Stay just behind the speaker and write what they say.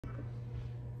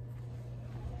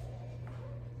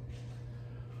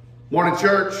Morning,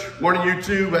 church. Morning,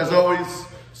 YouTube. As always,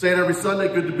 saying every Sunday,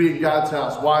 good to be in God's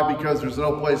house. Why? Because there's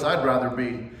no place I'd rather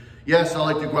be. Yes, I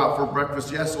like to go out for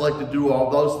breakfast. Yes, I like to do all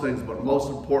those things. But most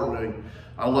importantly,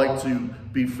 I like to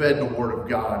be fed the Word of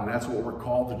God. And that's what we're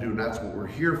called to do. And that's what we're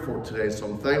here for today. So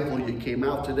I'm thankful you came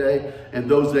out today. And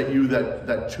those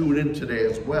that tune in today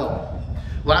as well.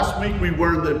 Last week, we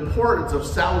learned the importance of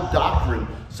sound doctrine.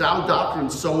 Sound doctrine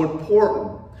is so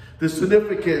important. The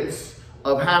significance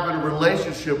of having a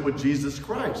relationship with Jesus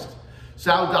Christ.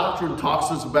 Sound doctrine talks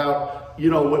us about,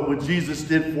 what Jesus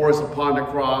did for us upon the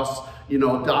cross,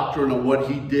 doctrine of what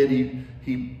he did.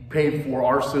 He paid for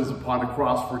our sins upon the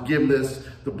cross, forgiveness,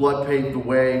 the blood paved the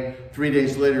way. 3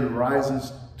 days later, he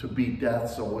rises to beat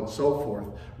death, so on and so forth.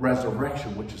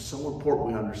 Resurrection, which is so important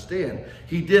we understand.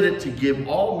 He did it to give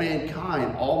all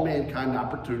mankind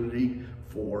opportunity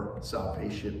for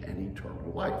salvation and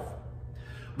eternal life.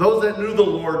 Those that knew the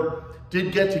Lord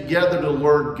did get together to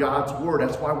learn God's word.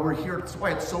 That's why we're here. That's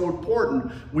why it's so important.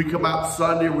 We come out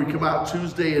Sunday, we come out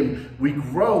Tuesday, and we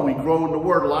grow. We grow in the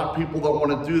word. A lot of people don't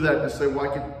want to do that. They say, well,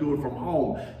 I can do it from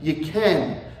home. You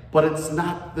can, but it's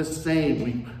not the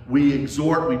same. We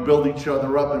exhort, we build each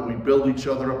other up, and we build each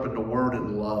other up in the word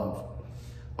and love.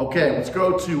 Okay, let's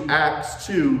go to Acts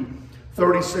 2,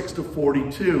 36 to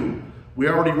 42. We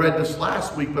already read this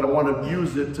last week, but I want to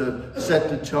use it to set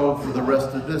the tone for the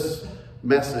rest of this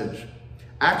message.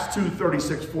 Acts 2,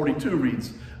 36, 42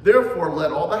 reads, "Therefore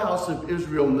let all the house of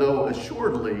Israel know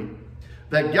assuredly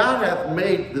that God hath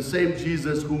made the same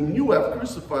Jesus whom you have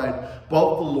crucified,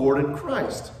 both the Lord and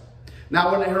Christ."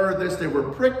 Now when they heard this, they were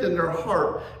pricked in their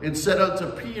heart, and said unto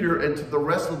Peter and to the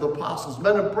rest of the apostles,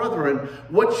 "Men and brethren,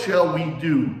 what shall we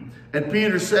do?" And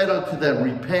Peter said unto them,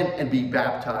 "Repent and be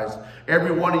baptized,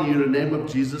 every one of you, in the name of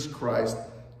Jesus Christ,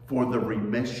 for the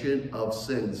remission of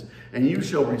sins, and you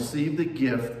shall receive the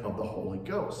gift of the Holy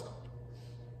Ghost.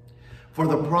 For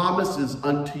the promise is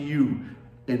unto you,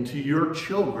 and to your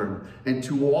children, and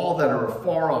to all that are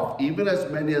afar off, even as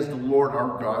many as the Lord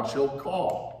our God shall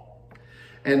call."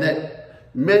 And that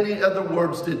many other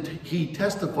words did he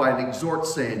testify and exhort,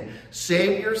 saying,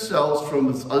 "Save yourselves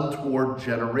from this untoward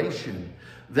generation."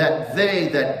 That they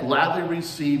that gladly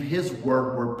received his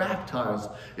word were baptized,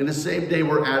 and the same day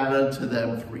were added unto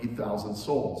them 3,000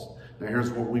 souls. Now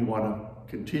here's what we want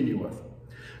to continue with.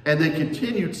 "And they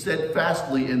continued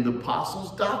steadfastly in the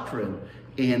apostles' doctrine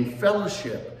and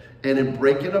fellowship, and in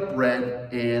breaking of bread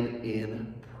and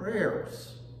in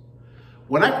prayers."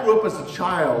 When I grew up as a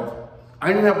child, I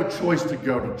didn't have a choice to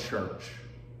go to church,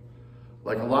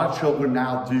 like a lot of children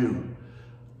now do.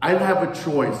 I didn't have a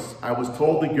choice. I was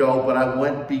told to go, but I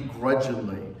went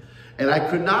begrudgingly. And I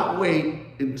could not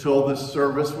wait until the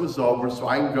service was over so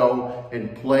I can go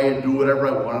and play and do whatever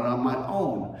I wanted on my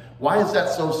own. Why is that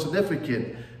so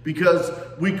significant? Because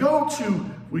we go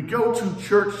to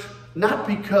church not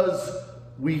because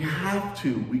we have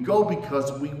to. We go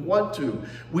because we want to.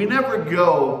 We never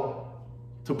go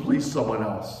to please someone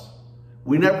else.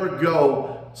 We never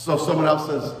go so someone else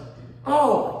says,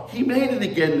 "Oh, he made it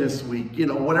again this week,"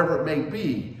 whatever it may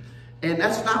be. And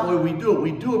that's not why we do it.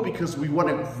 We do it because we want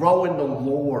to grow in the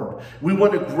Lord. We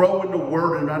want to grow in the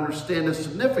Word and understand the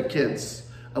significance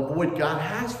of what God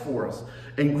has for us.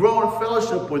 And grow in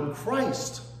fellowship with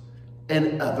Christ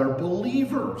and other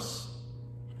believers.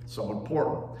 So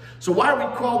important. So why are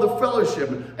we called to fellowship?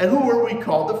 And who are we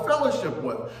called to fellowship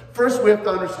with? First, we have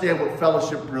to understand what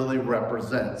fellowship really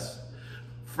represents.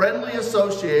 Friendly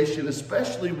association,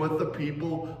 especially with the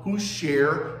people who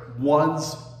share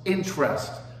one's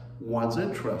interest.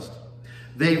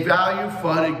 They value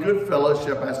fun and good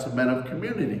fellowship as to men of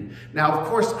community. Now, of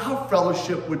course, our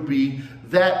fellowship would be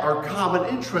that our common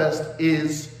interest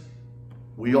is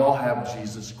we all have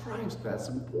Jesus Christ. That's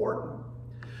important.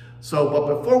 So,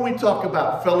 but before we talk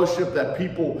about fellowship, that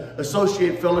people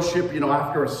associate fellowship,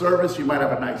 after a service, you might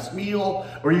have a nice meal,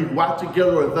 or you go out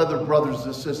together with other brothers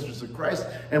and sisters of Christ,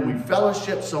 and we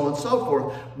fellowship, so on and so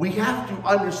forth. We have to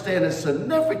understand the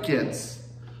significance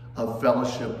of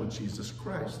fellowship with Jesus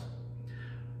Christ.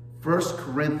 1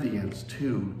 Corinthians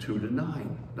 2,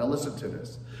 2-9. Now listen to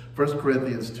this. 1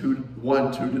 Corinthians 2,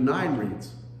 1, 2-9 reads,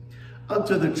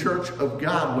 "Unto the church of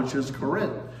God which is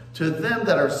Corinth, to them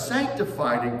that are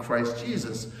sanctified in Christ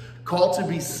Jesus, called to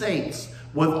be saints,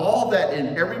 with all that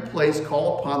in every place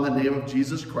call upon the name of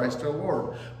Jesus Christ our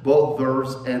Lord, both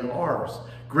theirs and ours.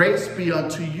 Grace be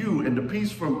unto you, and the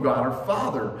peace from God our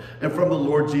Father, and from the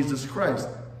Lord Jesus Christ.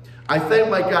 I thank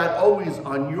my God always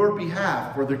on your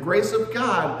behalf for the grace of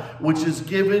God, which is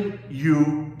given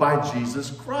you by Jesus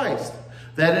Christ."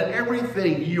 that in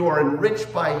everything you are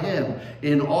enriched by him,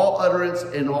 in all utterance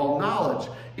and all knowledge,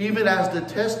 even as the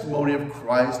testimony of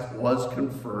Christ was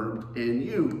confirmed in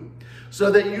you,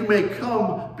 so that you may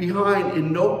come behind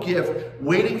in no gift,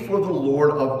 waiting for the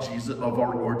Lord of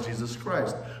our Lord Jesus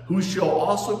Christ, who shall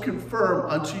also confirm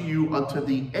unto you unto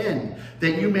the end,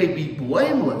 that you may be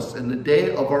blameless in the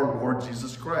day of our Lord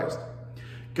Jesus Christ.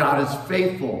 God is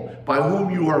faithful, by whom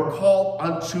you are called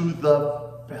unto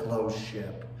the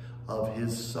fellowship of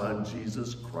his Son,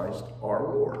 Jesus Christ our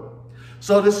Lord.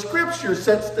 So the scripture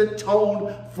sets the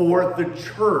tone for the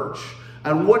church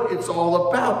and what it's all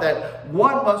about, that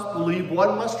one must believe,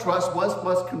 one must trust, one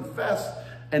must confess,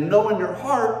 and know in their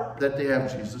heart that they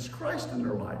have Jesus Christ in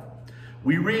their life.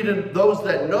 We read in those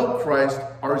that know Christ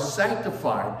are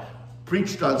sanctified,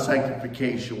 preached on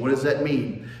sanctification. What does that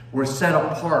mean? We're set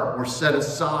apart, we're set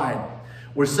aside.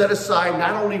 We're set aside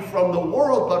not only from the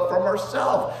world, but from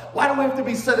ourselves. Why do we have to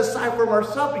be set aside from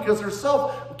ourselves? Because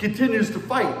ourself continues to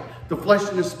fight. The flesh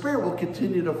and the spirit will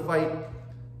continue to fight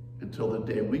until the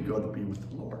day we go to be with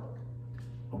the Lord.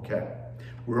 Okay.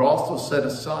 We're also set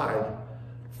aside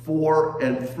for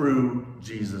and through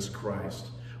Jesus Christ.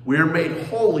 We are made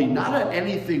holy, not on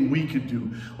anything we could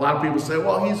do. A lot of people say,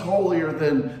 well, he's holier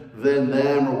than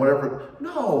them or whatever.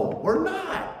 No, we're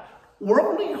not. We're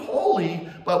only holy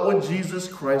by what Jesus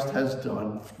Christ has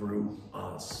done through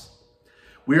us.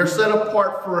 We are set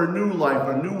apart for a new life,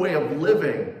 a new way of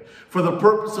living, for the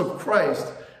purpose of Christ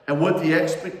and what the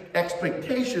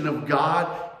expectation of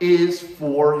God is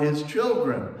for his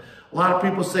children. A lot of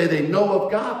people say they know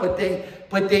of God,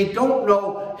 but they don't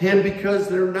know him because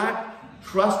they're not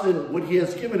trusting what he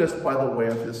has given us by the way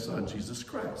of his Son, Jesus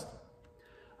Christ.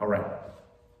 All right.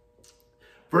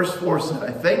 Verse 4 said,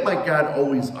 I thank my God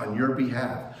always on your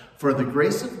behalf for the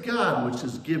grace of God which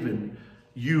is given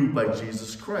you by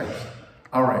Jesus Christ.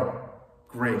 All right,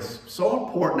 grace. So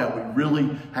important that we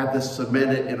really have this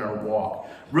cemented in our walk.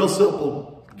 Real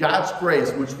simple. God's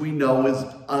grace, which we know is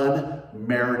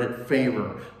unmerited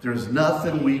favor. There's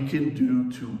nothing we can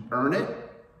do to earn it,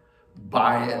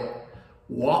 buy it,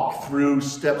 walk through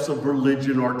steps of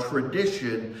religion or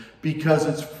tradition, because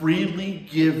it's freely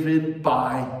given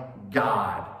by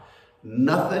God.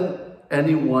 Nothing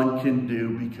anyone can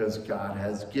do because God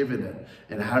has given it.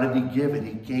 And how did he give it?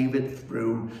 He gave it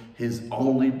through his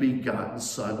only begotten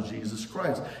Son, Jesus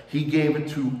Christ. He gave it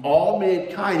to all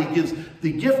mankind. He gives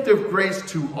the gift of grace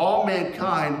to all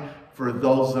mankind for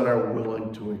those that are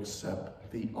willing to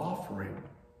accept the offering.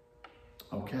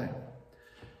 Okay.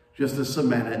 Just to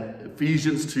cement it,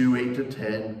 Ephesians 2, 8 to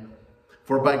 10.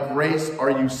 For by grace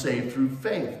are you saved through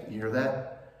faith. You hear that?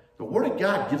 The Word of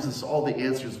God gives us all the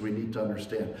answers we need to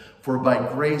understand. For by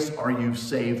grace are you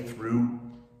saved through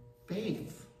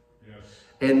faith. Yes.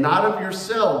 And not of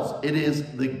yourselves. It is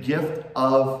the gift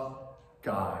of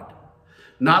God.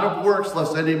 Not of works,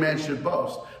 lest any man should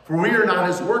boast. For we are not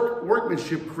his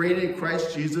workmanship, created in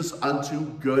Christ Jesus unto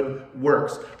good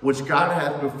works, which God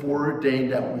hath before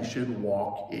ordained that we should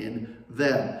walk in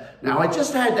them. Now, I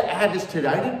just had to add this today.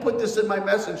 I didn't put this in my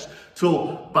message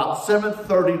till about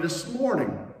 7:30 this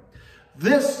morning.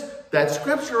 That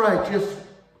scripture I just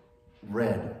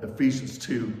read, Ephesians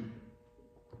 2,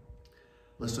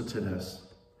 listen to this.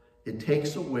 It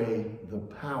takes away the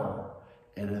power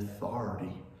and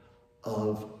authority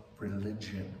of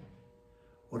religion.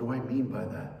 What do I mean by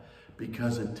that?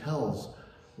 Because it tells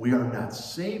we are not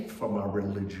saved from our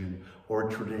religion or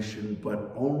tradition,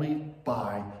 but only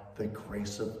by the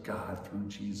grace of God through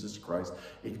Jesus Christ.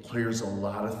 It clears a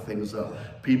lot of things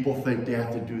up. People think they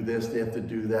have to do this, they have to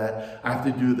do that. I have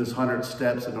to do this 100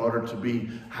 steps in order to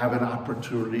have an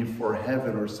opportunity for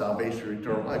heaven or salvation or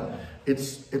eternal life.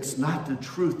 It's not the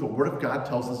truth. The Word of God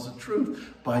tells us the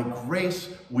truth. By grace,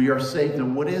 we are saved.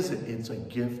 And what is it? It's a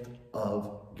gift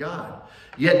of God.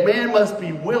 Yet man must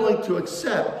be willing to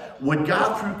accept what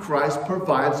God through Christ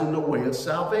provides in the way of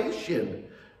salvation.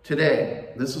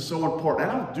 Today, this is so important.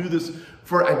 I do this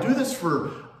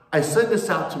I send this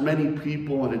out to many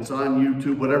people, and it's on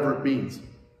YouTube, whatever it means,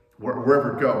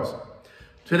 wherever it goes.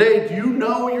 Today, do you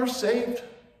know you're saved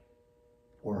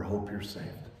or hope you're saved?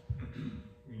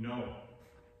 We know.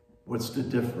 What's the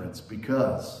difference?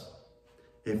 Because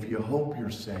if you hope you're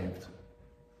saved,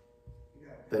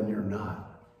 then you're not.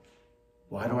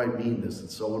 Why do I mean this?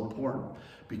 It's so important.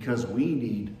 Because we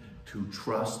need to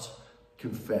trust,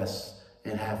 confess,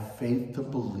 and have faith to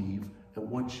believe in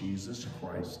what Jesus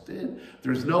Christ did.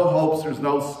 There's no hopes, there's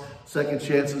no second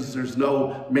chances, there's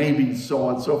no maybes, so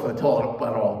on and so forth. I tell it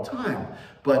about all the time.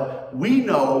 But we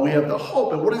know we have the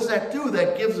hope. And what does that do?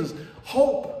 That gives us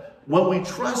hope. When we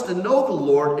trust and know the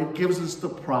Lord, it gives us the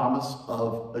promise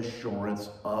of assurance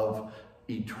of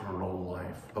eternal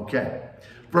life. Okay,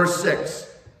 verse 6.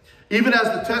 Even as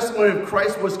the testimony of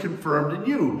Christ was confirmed in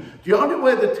you. The only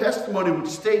way the testimony which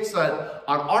states that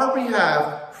on our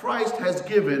behalf, Christ has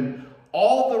given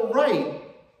all the right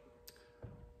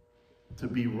to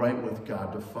be right with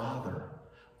God the Father.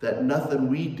 That nothing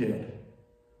we did,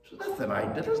 there's nothing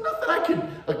I did, there's nothing I can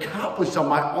accomplish on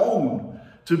my own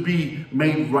to be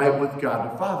made right with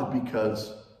God the Father,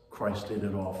 because Christ did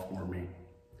it all for me.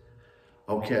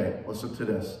 Okay, listen to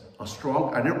this.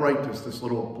 I didn't write this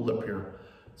little blip here.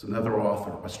 It's another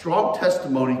author. A strong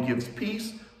testimony gives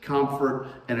peace, comfort,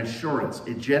 and assurance.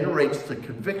 It generates the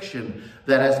conviction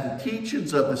that as the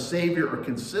teachings of the Savior are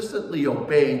consistently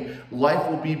obeyed, life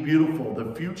will be beautiful,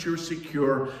 the future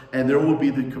secure, and there will be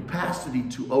the capacity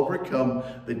to overcome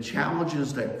the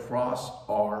challenges that cross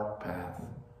our path.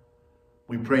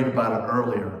 We prayed about it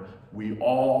earlier. We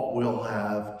all will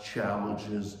have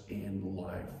challenges in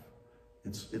life.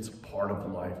 It's a part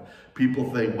of life.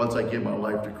 People think once I give my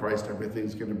life to Christ,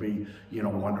 everything's going to be,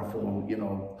 wonderful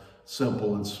and,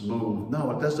 simple and smooth. No,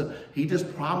 it doesn't. He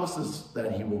just promises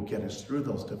that he will get us through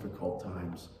those difficult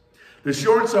times. The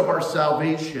assurance of our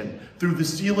salvation through the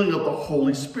sealing of the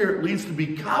Holy Spirit leads to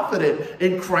be confident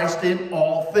in Christ in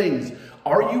all things.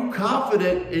 Are you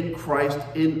confident in Christ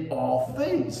in all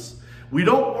things? We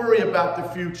don't worry about the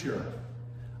future.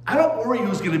 I don't worry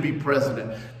who's going to be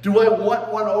president. Do I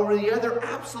want one over the other?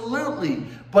 Absolutely.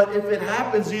 But if it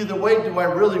happens either way, do I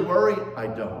really worry? I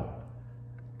don't.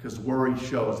 Because worry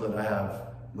shows that I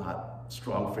have not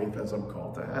strong faith as I'm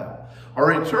called to have.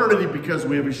 Our eternity, because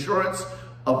we have assurance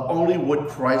of only what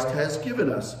Christ has given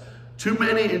us. Too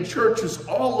many in churches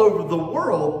all over the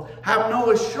world have no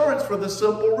assurance for the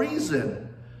simple reason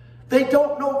they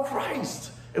don't know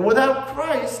Christ. And without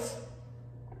Christ,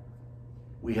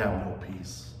 we have no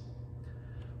peace.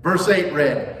 Verse 8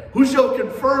 read, who shall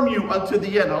confirm you unto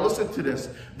the end? Now listen to this.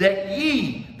 That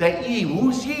ye,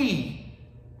 who's ye?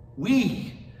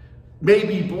 We may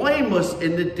be blameless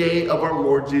in the day of our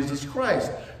Lord Jesus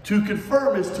Christ. To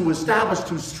confirm is to establish,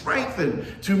 to strengthen,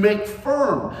 to make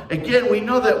firm. Again, we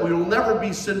know that we will never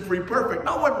be sin-free perfect.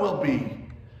 No one will be.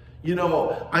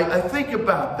 I think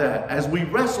about that as we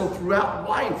wrestle throughout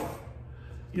life.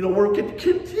 We're going to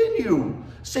continue.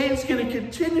 Satan's going to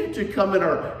continue to come in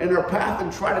our path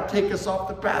and try to take us off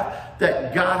the path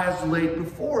that God has laid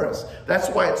before us. That's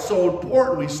why it's so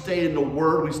important we stay in the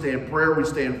Word, we stay in prayer, we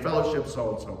stay in fellowship, so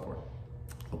on and so forth.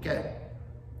 Okay.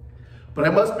 But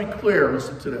I must be clear,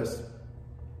 listen to this.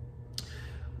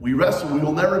 We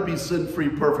will never be sin-free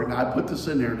perfect. Now, I put this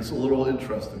in here, and it's a little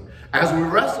interesting. As we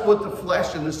wrestle with the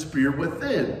flesh and the spirit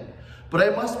within. But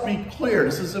I must be clear,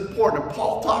 this is important. And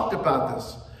Paul talked about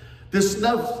this. This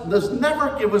does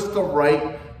never give us the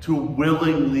right to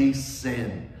willingly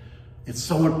sin. It's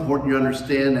so important you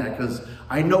understand that, because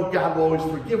I know God will always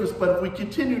forgive us, but if we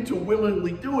continue to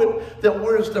willingly do it, then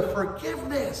where's the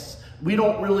forgiveness? We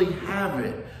don't really have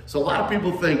it. So a lot of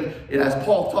people think, and as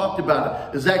Paul talked about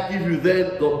it, does that give you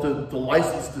then the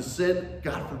license to sin?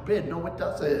 God forbid. No, it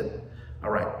doesn't. All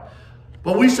right.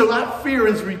 But we shall not fear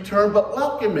his return, but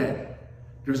welcome it.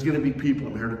 There's going to be people,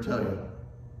 I'm here to tell you,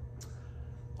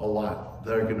 a lot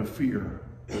that are going to fear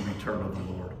the return of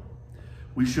the Lord.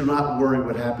 We should not worry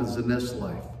what happens in this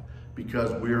life,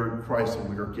 because we are in Christ and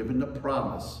we are given the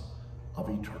promise of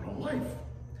eternal life.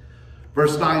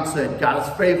 Verse 9 said, God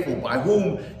is faithful, by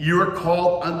whom you are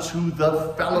called unto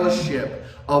the fellowship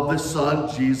of the Son,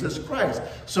 Jesus Christ.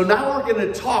 So now we're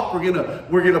going to talk. We're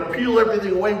going to peel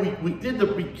everything away. We did the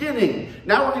beginning.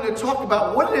 Now we're going to talk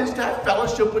about what it is to have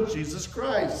fellowship with Jesus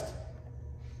Christ.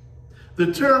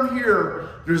 The term here,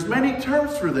 there's many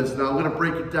terms for this. Now I'm going to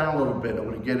break it down a little bit. I'm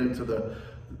going to get into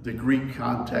the Greek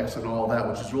context and all that,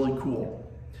 which is really cool.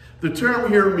 The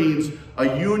term here means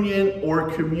a union or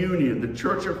communion. The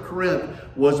church of Corinth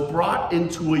was brought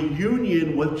into a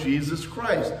union with Jesus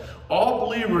Christ. All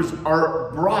believers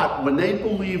are brought, when they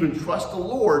believe and trust the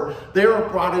Lord, they are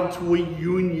brought into a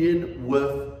union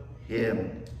with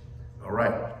him. All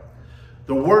right.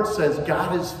 The word says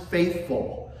God is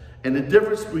faithful. And the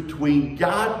difference between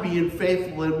God being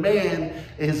faithful and man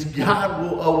is God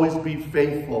will always be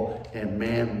faithful and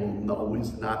man will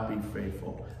always not be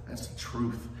faithful. That's the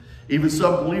truth. Even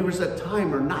some believers at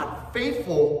times are not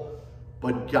faithful,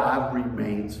 but God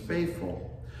remains faithful.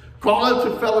 Call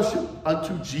unto fellowship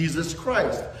unto Jesus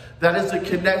Christ. That is the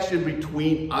connection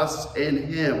between us and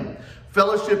him.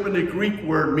 Fellowship in the Greek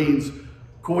word means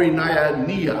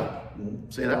koinonia.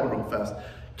 Say that one real fast.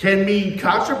 Can mean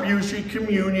contribution,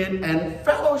 communion, and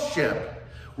fellowship.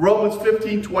 Romans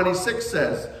 15:26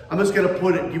 says, I'm just going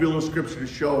to give you a little scripture to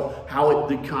show how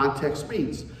the context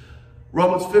means.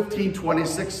 Romans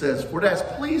 15:26 says, "For it has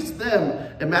pleased them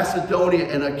in Macedonia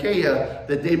and Achaia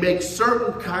that they make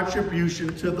certain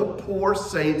contribution to the poor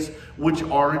saints which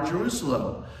are in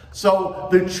Jerusalem." So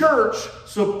the church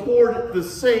supported the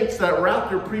saints that were out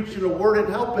there preaching the word and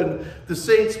helping the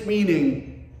saints,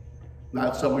 meaning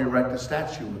not somebody erect a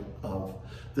statue of.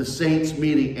 The saints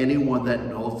meaning anyone that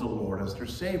knows the Lord as their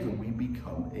Savior. We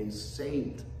become a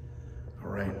saint.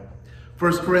 All right.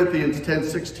 1 Corinthians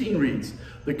 10:16 reads,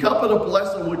 "The cup of the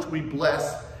blessing which we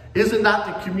bless, is it not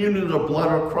the communion of the blood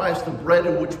of Christ? The bread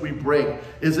in which we break,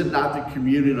 is it not the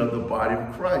communion of the body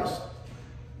of Christ?"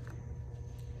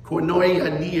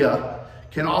 Koinonia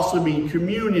can also mean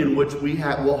communion, which we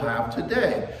will have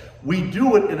today. We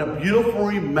do it in a beautiful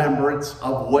remembrance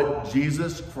of what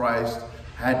Jesus Christ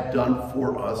had done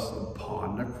for us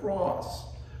upon the cross.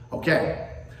 Okay,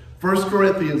 1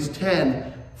 Corinthians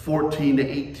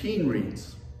 10:14-18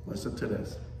 reads, listen to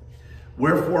this.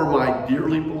 "Wherefore, my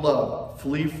dearly beloved,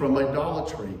 flee from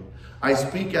idolatry. I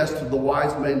speak as to the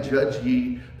wise men, judge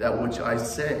ye that which I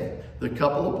say. The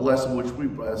cup of the blessing which we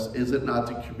bless, is it not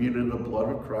the communion of the blood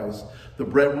of Christ? The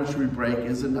bread which we break,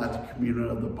 is it not the communion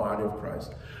of the body of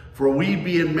Christ? For we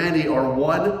being many are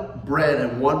one bread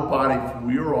and one body, for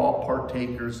we are all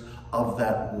partakers of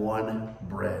that one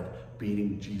bread,"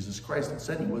 being Jesus Christ. It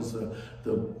said he was the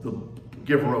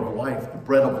giver of life, the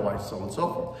bread of life, so on and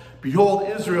so forth. "Behold,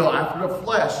 Israel after the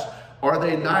flesh, are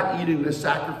they not eating the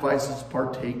sacrifices,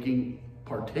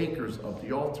 partakers of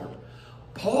the altar?"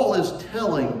 Paul is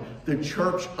telling the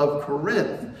church of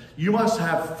Corinth, you must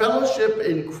have fellowship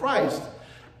in Christ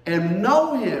and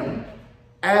know him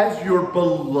as your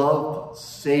beloved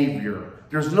Savior.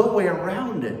 There's no way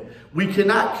around it. We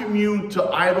cannot commune to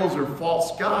idols or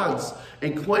false gods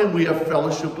and claim we have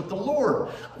fellowship with the Lord.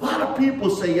 A lot of people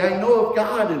say, "Yeah, I know of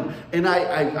God and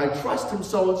I trust him,"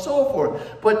 so and so forth.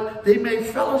 But they may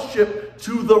fellowship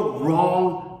to the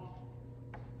wrong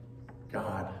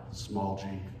God, small g.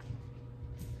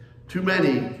 Too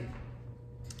many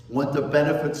want the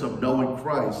benefits of knowing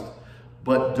Christ,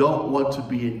 but don't want to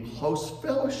be in close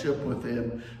fellowship with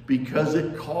him because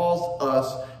it calls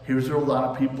us, here's where a lot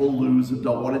of people lose and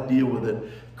don't want to deal with it,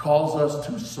 calls us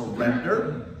to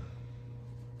surrender.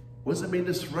 What does it mean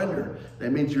to surrender?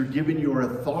 That means you're giving your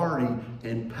authority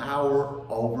and power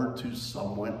over to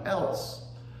someone else.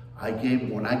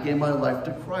 When I gave my life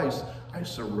to Christ, I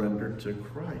surrendered to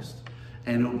Christ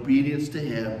and obedience to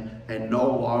him and no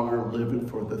longer living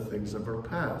for the things of our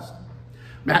past.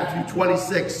 Matthew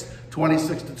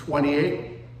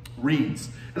 26:26-28 reads,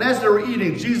 "And as they were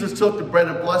eating, Jesus took the bread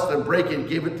and blessed and brake it and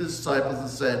gave it to his disciples and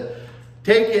said,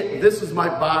 'Take it, this is my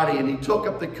body.' And he took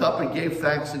up the cup and gave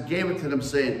thanks and gave it to them,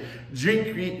 saying,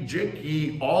 'Drink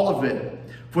ye all of it.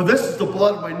 For this is the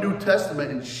blood of my New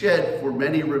Testament and shed for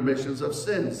many remissions of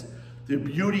sins.'" The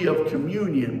beauty of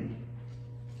communion,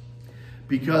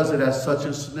 because it has such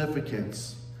a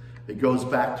significance, it goes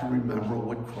back to remember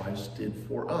what Christ did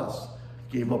for us.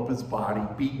 Gave up his body,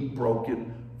 beaten,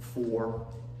 broken for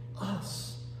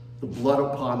us. The blood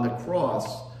upon the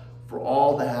cross for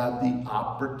all to have the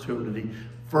opportunity,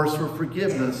 first for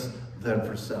forgiveness, then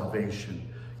for salvation.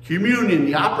 Communion,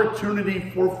 the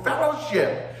opportunity for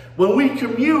fellowship. When we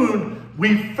commune,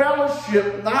 we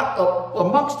fellowship not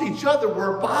amongst each other.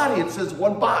 We're a body. It says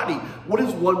one body. What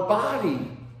is one body?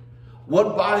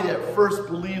 One body that first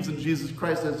believes in Jesus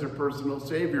Christ as their personal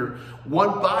Savior.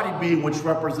 One body being which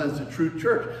represents the true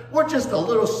church. We're just a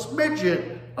little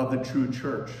smidget of the true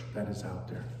church that is out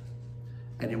there.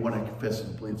 Anyone that confesses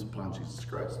and believes upon Jesus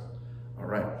Christ. All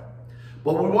right.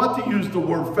 But we want to use the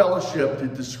word fellowship to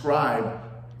describe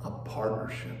a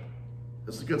partnership.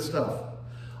 This is good stuff.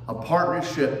 A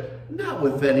partnership, not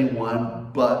with anyone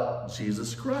but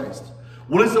Jesus Christ.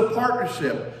 What is a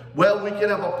partnership? Well, we can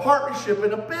have a partnership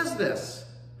in a business,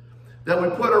 that we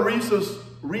put our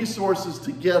resources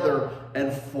together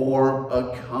and form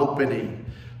a company.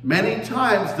 Many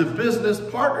times the business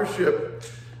partnership,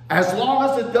 as long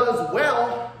as it does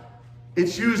well,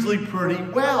 it's usually pretty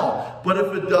well. But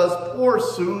if it does poor,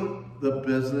 soon the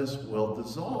business will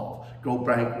dissolve. Go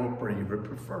bankrupt or even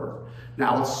prefer.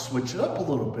 Now let's switch it up a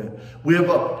little bit. We have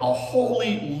a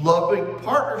holy, loving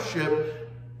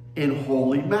partnership in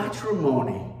holy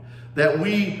matrimony. That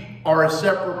we are a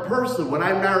separate person. When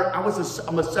I married, I'm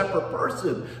a separate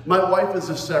person. My wife is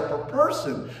a separate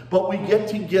person. But we get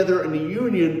together in a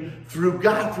union through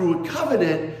God, through a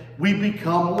covenant, we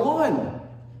become one.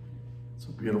 It's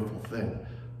a beautiful thing.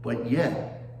 But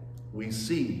yet, we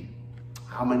see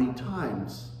how many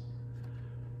times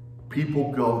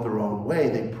people go their own way.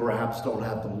 They perhaps don't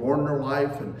have the Lord in their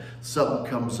life and something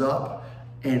comes up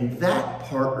and that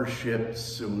partnership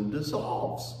soon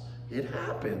dissolves. It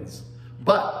happens.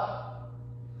 But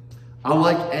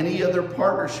unlike any other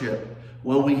partnership,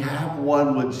 when we have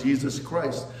one with Jesus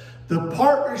Christ, the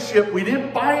partnership we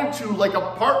didn't buy into like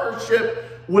a partnership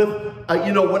with,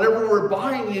 whatever we're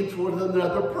buying into with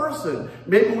another person.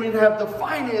 Maybe we didn't have the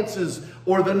finances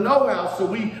or the know-how, so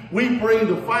we bring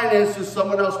the finances,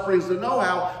 someone else brings the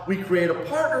know-how, we create a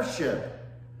partnership.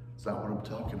 That's not what I'm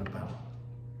talking about.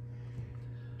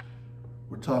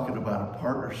 We're talking about a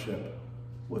partnership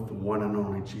with the one and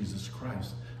only Jesus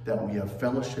Christ, that we have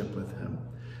fellowship with him.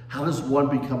 How does one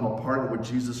become a partner with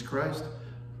Jesus Christ?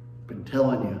 I've been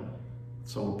telling you,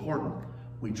 it's so important.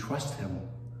 We trust him.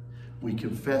 We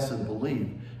confess and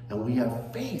believe, and we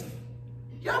have faith.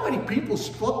 You know how many people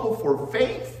struggle for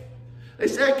faith? They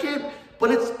say, I can't,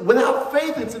 but without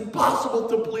faith, it's impossible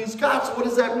to please God. So what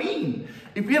does that mean?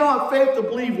 If you don't have faith to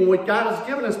believe in what God has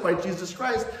given us by Jesus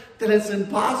Christ, then it's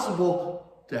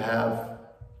impossible to have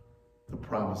the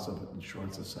promise of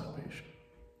insurance of salvation.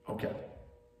 Okay.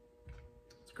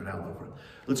 Let's go down a little further.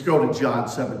 Let's go to John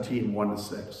 17,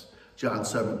 1-6. John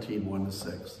 17,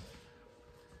 1-6.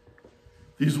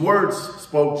 These words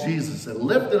spoke Jesus and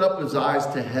lifted up his eyes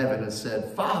to heaven and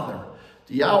said, Father,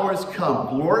 the hour is come.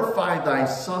 Glorify thy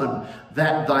Son,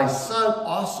 that thy Son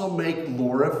also may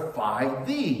glorify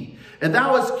thee. And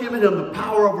thou hast given him the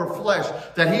power over flesh,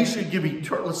 that he should give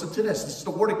eternal. Listen to this. This is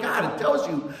the word of God. It tells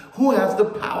you who has the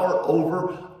power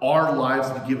over our lives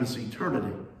to give us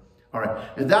eternity. All right.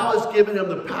 And thou hast given him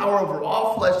the power over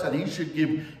all flesh, that he should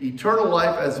give eternal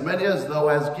life as many as thou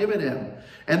hast given him.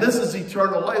 And this is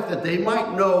eternal life, that they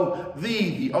might know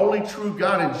thee, the only true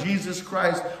God, and Jesus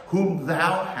Christ, whom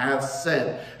thou hast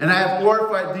sent. And I have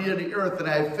glorified thee in the earth, and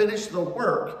I have finished the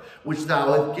work which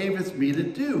thou gavest me to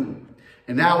do.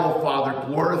 And now, O Father,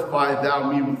 glorify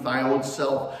thou me with thy own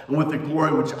self, and with the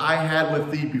glory which I had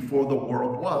with thee before the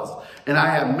world was. And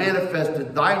I have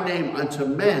manifested thy name unto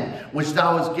men, which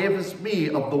thou hast gavest me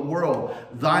of the world.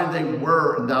 Thine they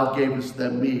were, and thou gavest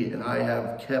them me, and I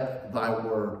have kept thy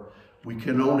word. We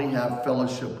can only have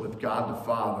fellowship with God the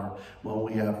Father when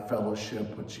we have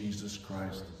fellowship with Jesus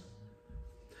Christ.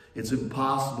 It's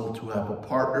impossible to have a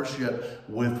partnership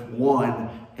with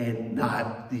one and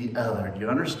not the other. Do you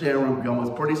understand where I'm going?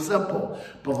 It's pretty simple.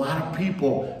 But a lot of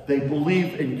people, they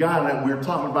believe in God. And we were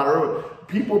talking about earlier,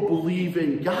 people believe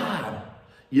in God.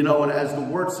 And as the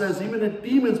word says, even the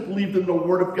demons believed in the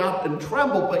word of God and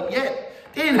trembled, but yet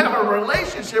they didn't have a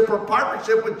relationship or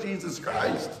partnership with Jesus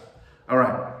Christ. All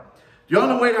right. The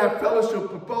only way to have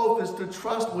fellowship with both is to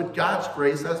trust what God's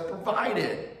grace has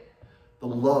provided. The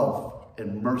love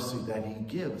and mercy that he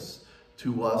gives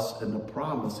to us and the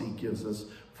promise he gives us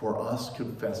for us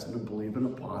confessing and believing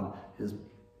upon his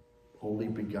only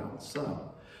begotten Son.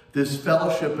 This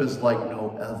fellowship is like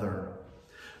no other.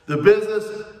 The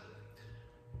business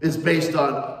is based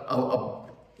on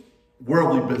a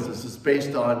worldly business. It's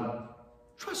based on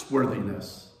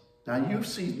trustworthiness. Now you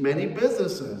see many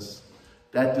businesses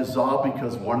that dissolved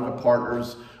because one of the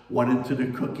partners went into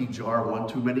the cookie jar one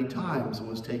too many times and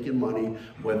was taking money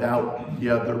without the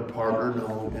other partner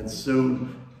knowing, and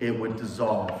soon it would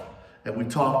dissolve. And we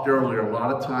talked earlier, a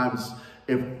lot of times,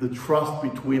 if the trust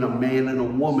between a man and a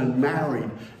woman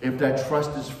married, if that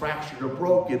trust is fractured or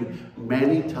broken,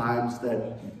 many times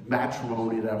that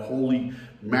matrimony, that holy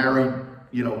married,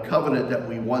 covenant that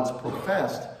we once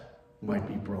professed might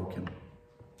be broken.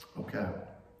 Okay.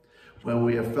 When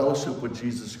we have fellowship with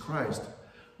Jesus Christ,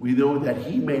 we know that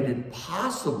he made it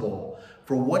possible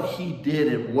for what he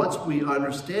did. And once we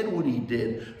understand what he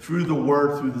did through the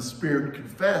word, through the Spirit,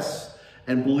 confess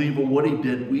and believe in what he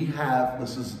did, we have,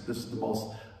 this is the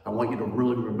most, I want you to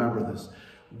really remember this.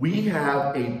 We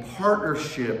have a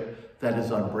partnership that is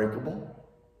unbreakable,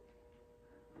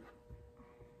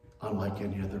 unlike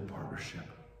any other partnership.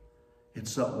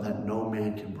 It's something that no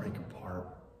man can break apart,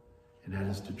 and that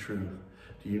is the truth.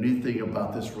 The unique thing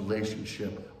about this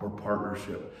relationship or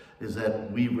partnership is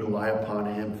that we rely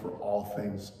upon him for all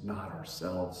things, not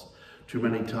ourselves. Too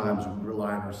many times we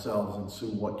rely on ourselves, and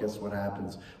soon guess what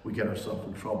happens? We get ourselves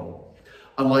in trouble.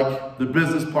 Unlike the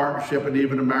business partnership and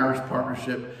even a marriage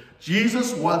partnership,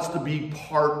 Jesus wants to be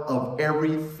part of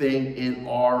everything in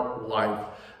our life.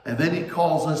 And then he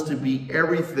calls us to be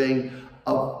everything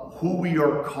of who we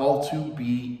are called to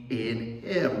be in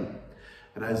him.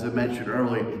 And as I mentioned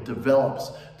earlier, it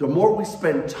develops. The more we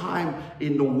spend time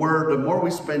in the Word, the more we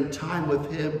spend time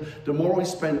with him, the more we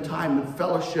spend time in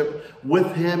fellowship with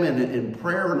him and in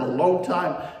prayer and alone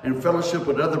time and fellowship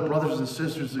with other brothers and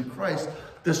sisters in Christ,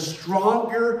 the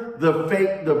stronger the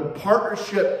faith, the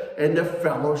partnership and the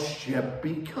fellowship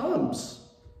becomes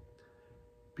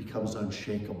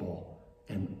unshakable.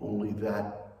 And only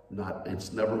that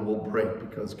It's never will break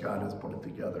because God has put it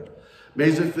together.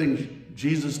 Amazing thing,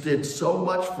 Jesus did so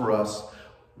much for us.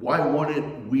 Why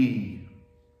wouldn't we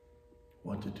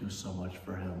want to do so much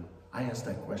for him? I ask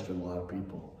that question to a lot of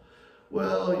people.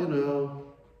 Well, you know,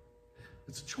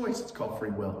 it's a choice. It's called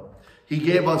free will. He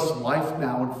gave us life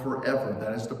now and forever.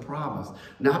 That is the promise.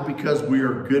 Not because we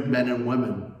are good men and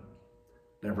women.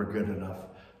 Never good enough.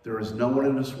 There is no one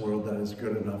in this world that is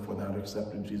good enough without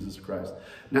accepting Jesus Christ.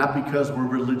 Not because we're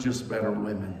religious men or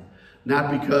women.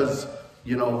 Not because,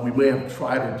 you know, we may have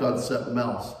tried or done something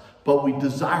else. But we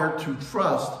desire to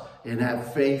trust and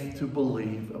have faith to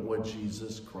believe in what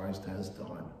Jesus Christ has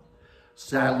done.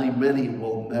 Sadly, many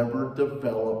will never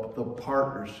develop the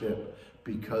partnership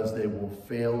because they will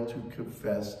fail to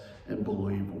confess and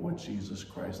believe in what Jesus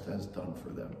Christ has done for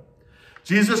them.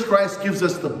 Jesus Christ gives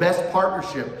us the best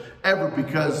partnership ever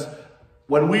because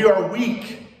when we are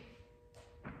weak,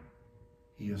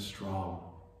 he is strong.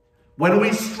 When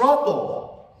we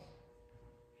struggle,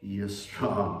 he is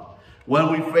strong.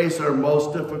 When we face our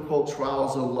most difficult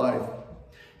trials in life,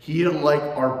 he, unlike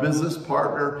our business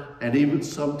partner and even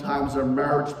sometimes our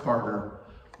marriage partner,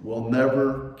 will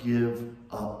never give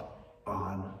up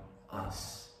on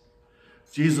us.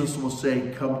 Jesus will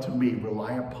say, come to me,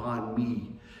 rely upon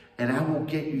me, and I will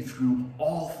get you through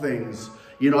all things.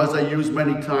 You know, as I use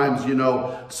many times, you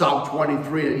know, Psalm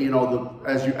 23, you know,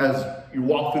 as you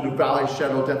walk through the valley of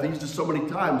shadow of death, I use this so many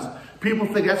times. People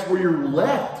think that's where you're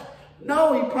left.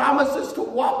 No, he promises to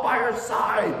walk by our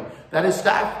side. That his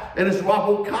staff and his rod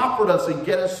will comfort us and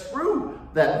get us through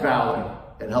that valley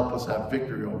and help us have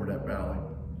victory over that valley.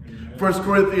 1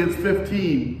 Corinthians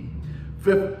 15,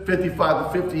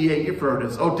 55 to 58, you've heard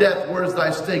this. O death, where is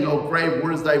thy sting? O grave,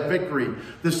 where is thy victory?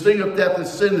 The sting of death is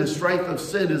sin, the strength of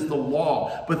sin is the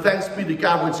law. But thanks be to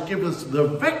God, which gives us the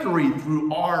victory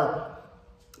through our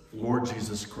Lord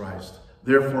Jesus Christ.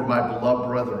 Therefore, my beloved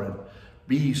brethren,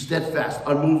 be ye steadfast,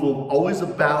 unmovable, always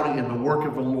abounding in the work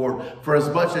of the Lord, for as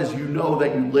much as you know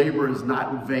that your labor is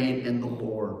not in vain in the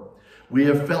Lord. We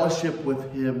have fellowship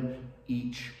with him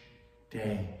each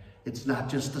day. It's not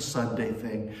just a Sunday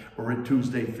thing, or a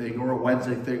Tuesday thing, or a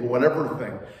Wednesday thing, or whatever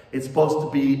thing. It's supposed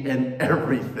to be in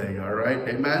everything, all right?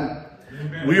 Amen?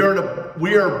 Amen.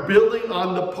 We are building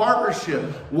on the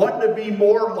partnership, wanting to be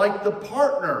more like the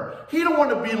partner. He don't want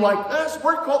to be like us.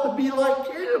 We're called to be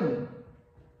like him.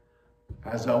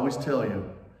 As I always tell you,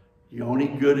 the only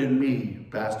good in me,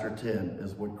 Pastor Tim,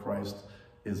 is what Christ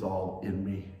is all in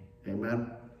me.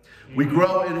 Amen? We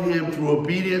grow in him through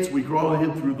obedience. We grow in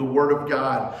him through the word of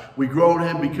God. We grow in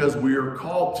him because we are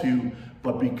called to,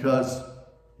 but because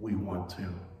we want to.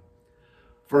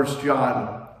 1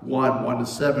 John 1 to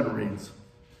 7 reads,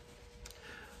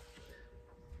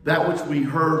 that which we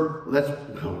heard,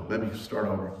 let me start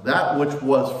over. That which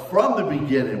was from the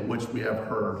beginning, which we have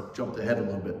heard, jumped ahead a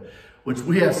little bit, which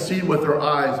we have seen with our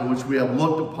eyes and which we have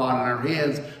looked upon, and our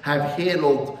hands have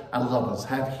handled, I love this,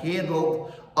 have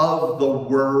handled of the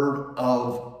word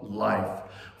of life.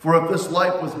 For if this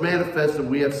life was manifested,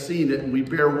 we have seen it, and we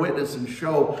bear witness and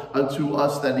show unto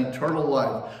us that eternal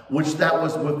life, which that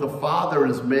was with the Father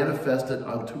is manifested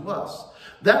unto us.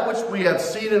 That which we have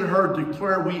seen and heard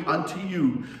declare we unto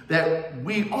you, that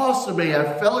we also may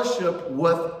have fellowship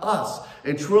with us.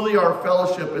 And truly our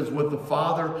fellowship is with the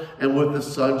Father and with the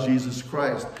Son, Jesus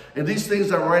Christ. And these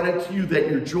things I write unto you, that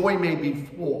your joy may be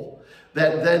full.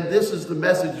 That then this is the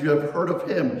message you have heard of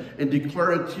him, and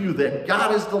declare unto you that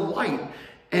God is the light,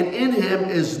 and in him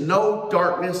is no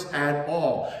darkness at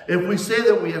all. If we say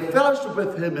that we have fellowship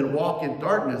with him and walk in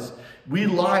darkness, we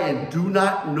lie and do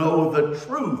not know the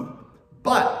truth.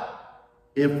 But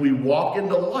if we walk in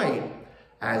the light,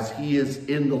 as he is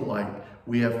in the light,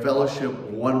 we have fellowship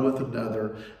one with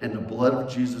another, and the blood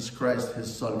of Jesus Christ,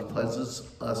 his Son,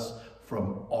 cleanses us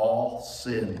from all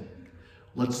sin.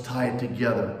 Let's tie it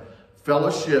together.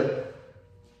 Fellowship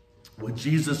with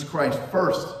Jesus Christ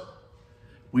first.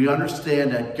 We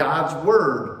understand that God's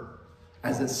word,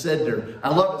 as it said there, I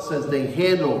love it, says they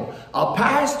handle. A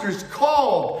pastor's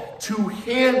called to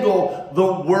handle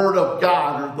the word of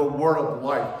God, or the word of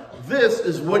life. This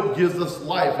is what gives us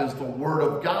life, is the word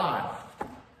of God.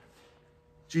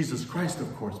 Jesus Christ,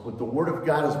 of course, but the word of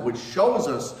God is what shows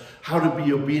us how to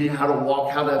be obedient, how to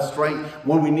walk, how to have strength,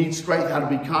 when we need strength, how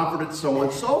to be confident, so on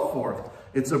and so forth.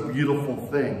 It's a beautiful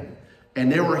thing.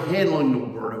 And they were handling the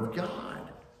word of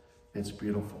God. It's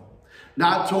beautiful.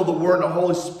 Not until the word and the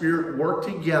Holy Spirit work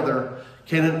together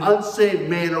can an unsaved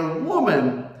man or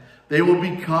woman, they will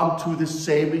become to the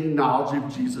saving knowledge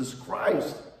of Jesus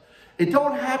Christ. It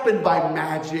don't happen by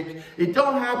magic. It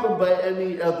don't happen by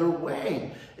any other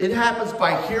way. It happens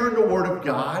by hearing the word of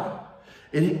God.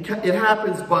 It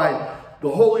happens by The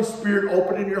Holy Spirit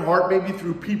opening your heart, maybe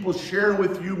through people sharing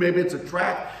with you. Maybe it's a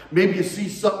track. Maybe you see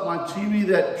something on TV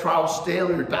that Charles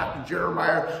Stanley or Dr.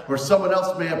 Jeremiah or someone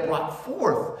else may have brought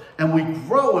forth. And we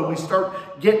grow and we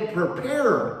start getting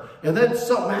prepared. And then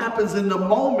something happens in the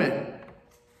moment.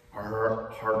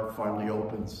 Our heart finally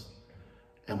opens.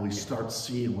 And we start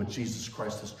seeing what Jesus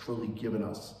Christ has truly given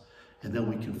us. And then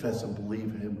we confess and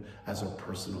believe him as our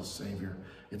personal Savior.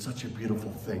 It's such a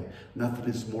beautiful thing. Nothing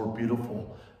is more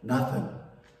beautiful. Nothing.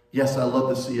 Yes, I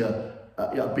love to see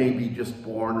a baby just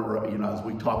born, or, as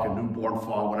we talk, a newborn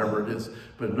fawn, whatever it is.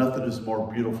 But nothing is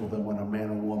more beautiful than when a man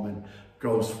or woman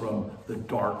goes from the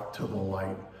dark to the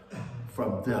light,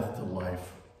 from death to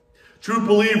life. True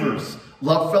believers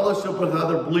love fellowship with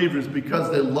other believers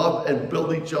because they love and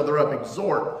build each other up,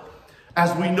 exhort.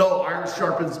 As we know, iron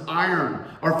sharpens iron.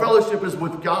 Our fellowship is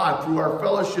with God. Through our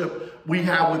fellowship we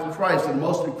have with Christ. And the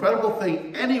most incredible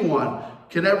thing anyone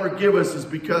can ever give us is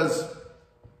because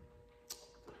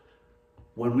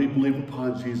when we believe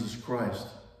upon Jesus Christ,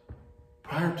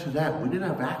 prior to that, we didn't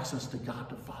have access to God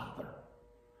the Father.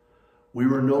 We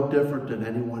were no different than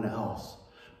anyone else.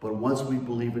 But once we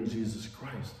believe in Jesus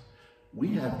Christ,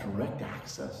 we have direct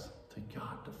access to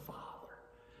God the Father.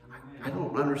 I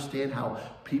don't understand how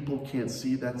people can't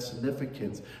see that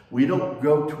significance. We don't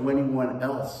go to anyone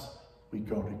else. We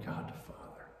go to God the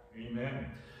Father. Amen.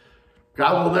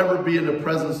 God will never be in the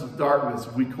presence of darkness.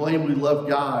 If we claim we love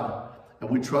God and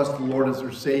we trust the Lord as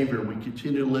our Savior, we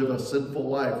continue to live a sinful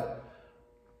life.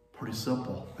 Pretty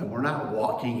simple. And we're not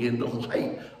walking in the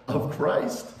light of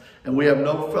Christ. And we have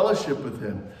no fellowship with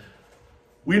him.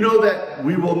 We know that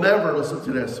we will never, listen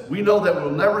to this, we know that we'll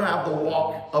never have the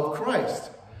walk of Christ.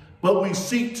 But we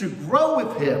seek to grow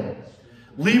with him,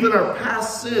 leaving our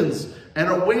past sins and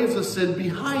our ways of sin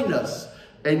behind us,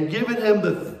 and giving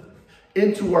him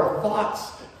into our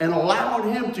thoughts, and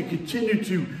allowing him to continue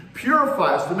to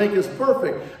purify us, to make us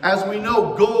perfect. As we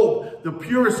know, gold, the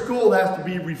purest gold, has to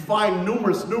be refined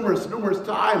numerous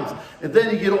times. And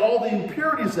then you get all the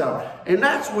impurities out. And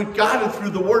that's what God, and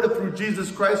through the Word and through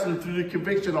Jesus Christ and through the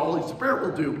conviction of the Holy Spirit,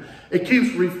 will do. It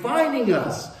keeps refining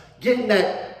us, getting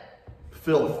that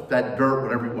filth, that dirt,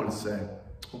 whatever you want to say.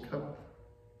 Okay? All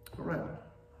right.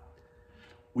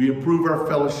 We improve our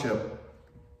fellowship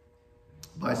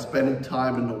by spending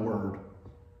time in the Word.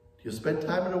 Do you spend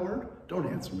time in the Word? Don't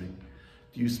answer me.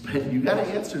 You got to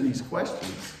answer these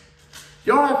questions.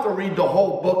 You don't have to read the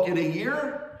whole book in a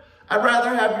year. I'd rather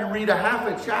have you read a half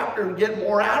a chapter and get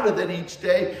more out of it each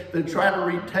day than try to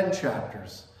read 10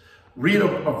 chapters. Read a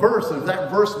verse, and if that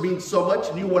verse means so much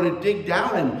and you want to dig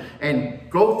down and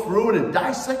go through it and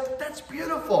dissect it, that's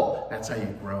beautiful. That's how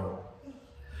you grow.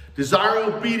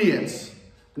 Desiring obedience,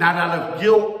 not out of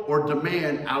guilt or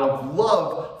demand, out of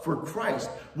love for Christ.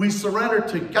 We surrender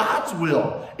to God's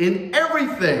will in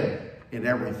everything. In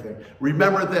everything.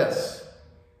 Remember this.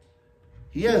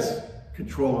 He has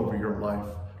control over your life,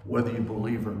 whether you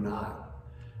believe or not.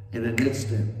 In an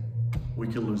instant, we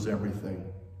can lose everything.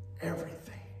 Everything.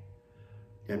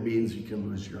 It means you can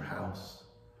lose your house,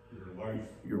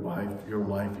 your wife, your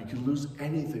life. You can lose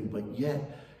anything, but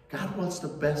yet God wants the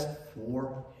best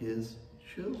for his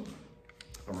children.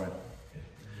 All right.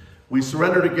 We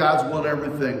surrender to God's will in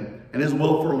everything and his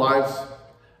will for lives,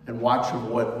 and watch of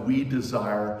what we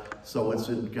desire, so it's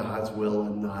in God's will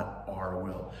and not our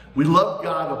will. We love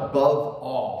God above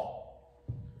all.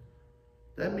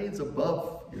 That means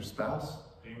above your spouse.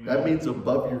 Amen. That means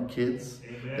above your kids.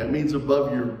 Amen. That means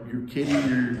above your kitty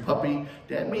or your puppy.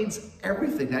 That means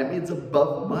everything. That means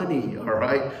above money, all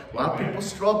right? A lot of people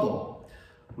struggle.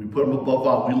 We put them above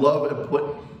all. We love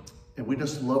and we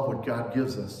just love what God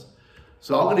gives us.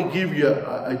 So I'm going to give you,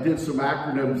 I did some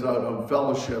acronyms on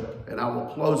fellowship, and I will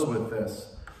close with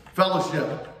this.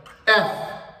 Fellowship.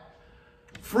 F.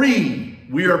 Free.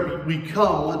 We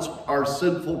come once our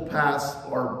sinful past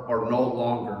are no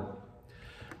longer.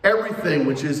 Everything,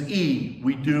 which is E,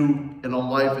 we do in a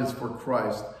life is for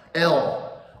Christ.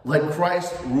 L. Let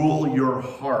Christ rule your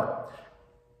heart.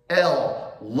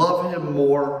 L. Love him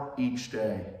more each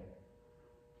day.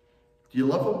 Do you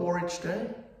love him more each day?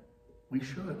 We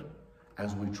should.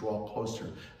 As we draw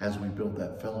closer, as we build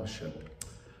that fellowship.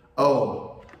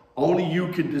 Oh, only you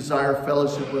can desire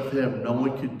fellowship with him. No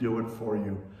one can do it for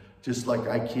you. Just like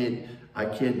I can't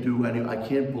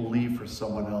believe for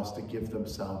someone else to give them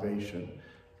salvation.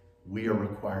 We are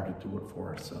required to do it for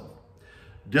ourselves.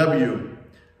 W,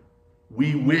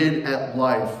 we win at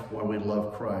life when we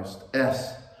love Christ.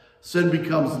 S, sin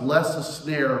becomes less a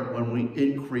snare when we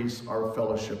increase our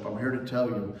fellowship. I'm here to tell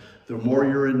you, the more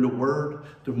you're in the Word,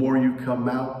 the more you come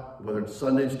out, whether it's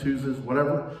Sundays, Tuesdays,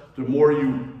 whatever, the more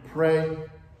you pray,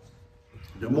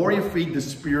 The more you feed the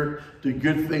Spirit to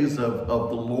good things of the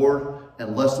Lord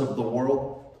and less of the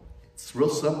world, it's real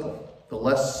simple. The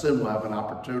less sin will have an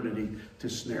opportunity to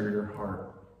snare your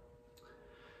heart.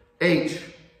 H,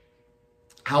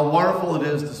 how wonderful it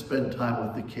is to spend time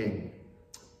with the King.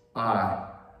 I'm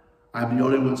the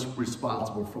only one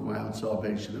responsible for my own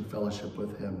salvation and fellowship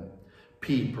with him.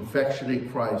 P, perfection in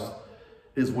Christ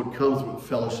is what comes with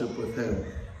fellowship with him.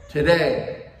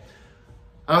 Today,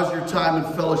 how's your time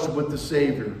in fellowship with the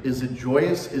Savior? Is it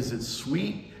joyous? Is it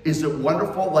sweet? Is it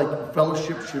wonderful like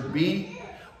fellowship should be?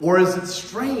 Or is it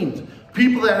strained?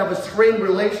 People that have a strained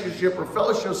relationship or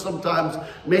fellowship sometimes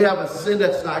may have a sin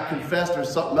that's not confessed or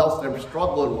something else they're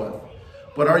struggling with.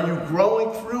 But are you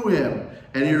growing through him?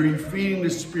 And are you feeding the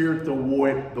Spirit the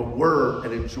Word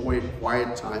and enjoying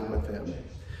quiet time with him?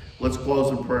 Let's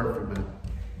close in prayer for a minute.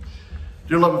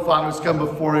 Dear loving Father, let's come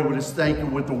before you. We just thank you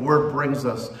what the Word brings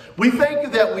us. We thank you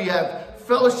that we have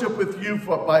fellowship with you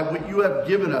by what you have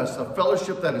given us, a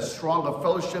fellowship that is strong, a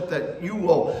fellowship that you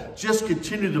will just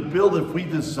continue to build if we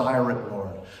desire it, Lord.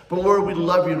 But Lord, we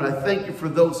love you, and I thank you for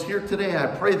those here today. I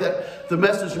pray that the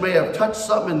message may have touched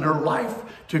something in their life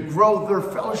to grow their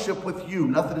fellowship with you.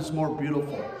 Nothing is more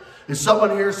beautiful. If someone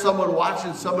here, someone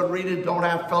watching, someone reading, don't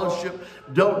have fellowship,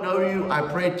 don't know you, I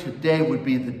pray today would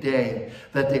be the day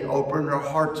that they open their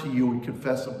heart to you and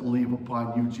confess and believe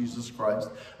upon you, Jesus Christ,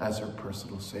 as their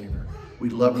personal Savior. We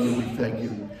love you, we thank you,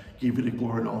 and give you the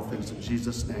glory in all things. In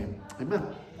Jesus' name, amen.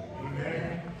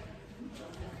 Amen.